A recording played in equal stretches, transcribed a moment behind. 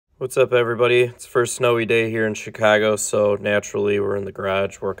What's up, everybody? It's the first snowy day here in Chicago, so naturally we're in the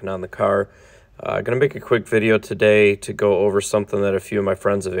garage working on the car. I'm going to make a quick video today to go over something that a few of my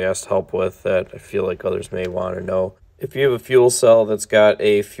friends have asked help with that I feel like others may want to know. If you have a fuel cell that's got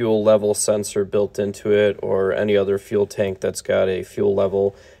a fuel level sensor built into it, or any other fuel tank that's got a fuel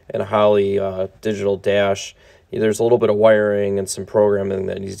level and a Holley digital dash, there's a little bit of wiring and some programming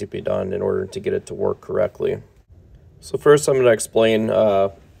that needs to be done in order to get it to work correctly. So first I'm going to explain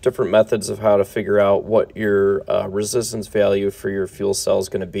different methods of how to figure out what your resistance value for your fuel cell is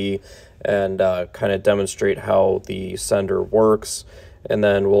going to be, and kind of demonstrate how the sender works, and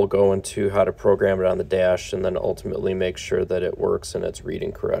then we'll go into how to program it on the dash and then ultimately make sure that it works and it's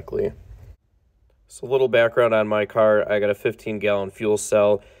reading correctly. So a little background on my car. I got a 15-gallon fuel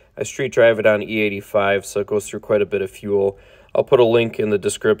cell. I street drive it on E85, so it goes through quite a bit of fuel. I'll put a link in the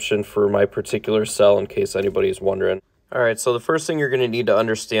description for my particular cell in case anybody's wondering. Alright, so the first thing you're going to need to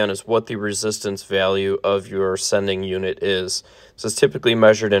understand is what the resistance value of your sending unit is. This is typically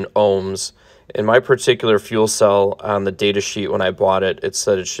measured in ohms. In my particular fuel cell, on the data sheet when I bought it, it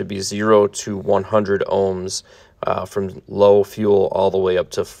said it should be 0 to 100 ohms from low fuel all the way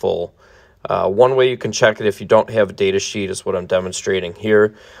up to full. One way you can check it if you don't have a data sheet is what I'm demonstrating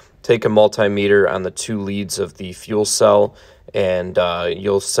here. Take a multimeter on the two leads of the fuel cell, and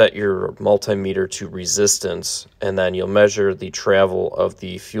you'll set your multimeter to resistance, and then you'll measure the travel of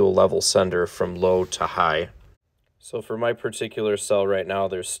the fuel level sender from low to high. So for my particular cell right now,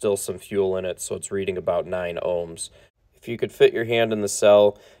 there's still some fuel in it, so it's reading about 9 ohms. If you could fit your hand in the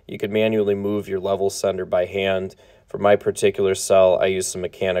cell, you could manually move your level sender by hand. For my particular cell, I use some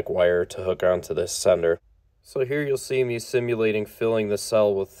mechanic wire to hook onto this sender. So here you'll see me simulating filling the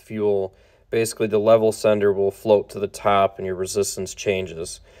cell with fuel. Basically, the level sender will float to the top and your resistance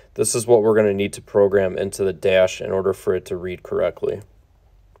changes. This is what we're going to need to program into the dash in order for it to read correctly.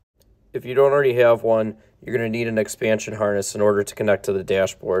 If you don't already have one, you're going to need an expansion harness in order to connect to the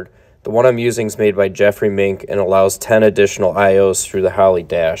dashboard. The one I'm using is made by Jeffry Mink and allows 10 additional IOs through the Holley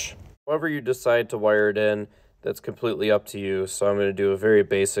Dash. However you decide to wire it in, that's completely up to you, so I'm going to do a very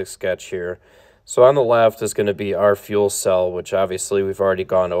basic sketch here. So on the left is going to be our fuel cell, which obviously we've already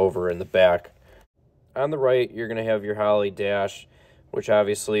gone over in the back. On the right, you're going to have your Holley Dash, which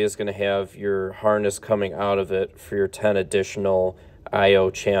obviously is going to have your harness coming out of it for your 10 additional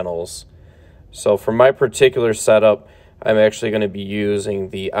I/O channels. So for my particular setup, I'm actually going to be using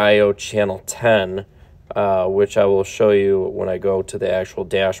the I/O channel 10, which I will show you when I go to the actual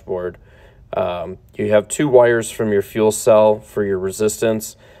dashboard. You have 2 wires from your fuel cell for your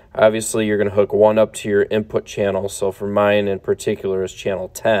resistance. Obviously, you're going to hook one up to your input channel, so for mine in particular is channel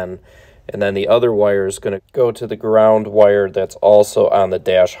 10, and then the other wire is going to go to the ground wire that's also on the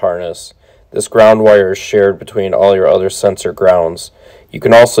dash harness. This ground wire is shared between all your other sensor grounds. You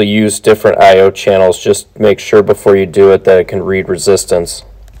can also use different I/O channels. Just make sure before you do it that it can read resistance.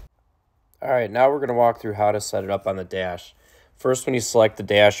 Alright, now we're going to walk through how to set it up on the dash. First, when you select the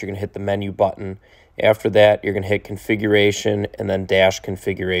dash, you're going to hit the menu button. After that, you're going to hit configuration and then dash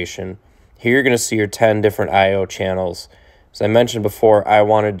configuration. Here you're going to see your 10 different I/O channels. As I mentioned before, I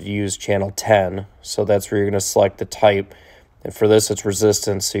wanted to use channel 10, so that's where you're going to select the type. And for this, it's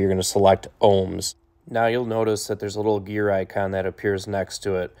resistance, so you're going to select ohms. Now you'll notice that there's a little gear icon that appears next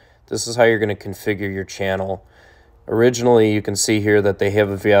to it. This is how you're going to configure your channel. Originally, you can see here that they have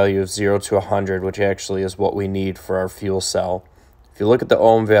a value of 0 to 100, which actually is what we need for our fuel cell. If you look at the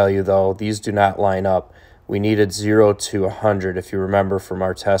ohm value, though, these do not line up. We needed 0 to 100, if you remember from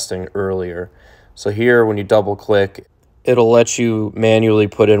our testing earlier. So here, when you double-click, it'll let you manually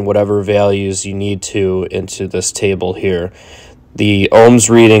put in whatever values you need to into this table here. The ohms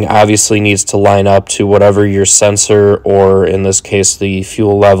reading obviously needs to line up to whatever your sensor, or in this case, the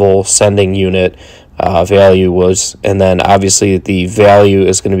fuel level sending unit value was. And then obviously the value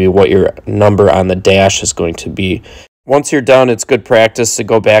is going to be what your number on the dash is going to be. Once you're done, it's good practice to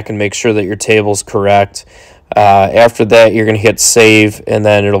go back and make sure that your table's correct. After that, you're going to hit save, and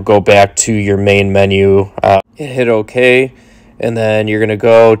then it'll go back to your main menu. Hit OK, and then you're going to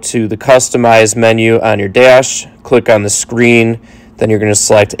go to the Customize menu on your dash, click on the screen, then you're going to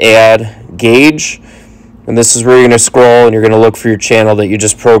select Add Gauge, and this is where you're going to scroll and you're going to look for your channel that you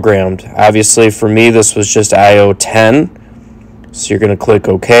just programmed. Obviously, for me, this was just I/O 10, so you're going to click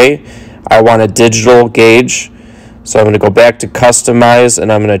OK. I want a digital gauge. So I'm going to go back to Customize,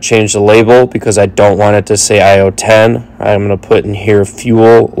 and I'm going to change the label because I don't want it to say I/O 10. I'm going to put in here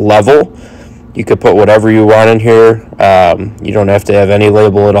fuel level. You could put whatever you want in here. You don't have to have any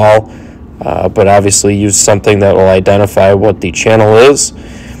label at all, but obviously use something that will identify what the channel is.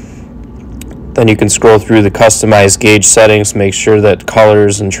 Then you can scroll through the customized gauge settings, make sure that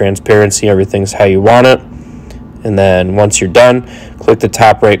colors and transparency, everything's how you want it. And then once you're done, click the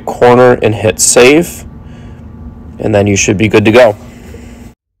top right corner and hit save. And then you should be good to go.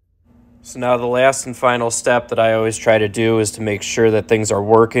 So now the last and final step that I always try to do is to make sure that things are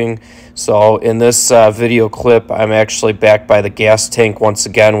working. So in this video clip, I'm actually back by the gas tank once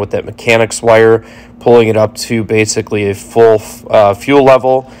again with that mechanics wire, pulling it up to basically a full fuel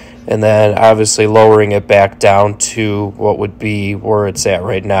level, and then obviously lowering it back down to what would be where it's at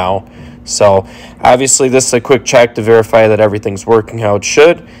right now. So obviously this is a quick check to verify that everything's working how it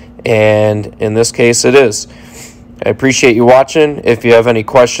should, and in this case it is. I appreciate you watching. If you have any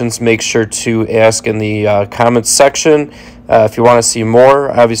questions, make sure to ask in the comments section. If you want to see more,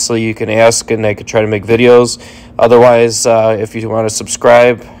 obviously you can ask and I could try to make videos. Otherwise, if you want to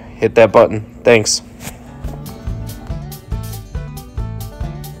subscribe, hit that button. Thanks.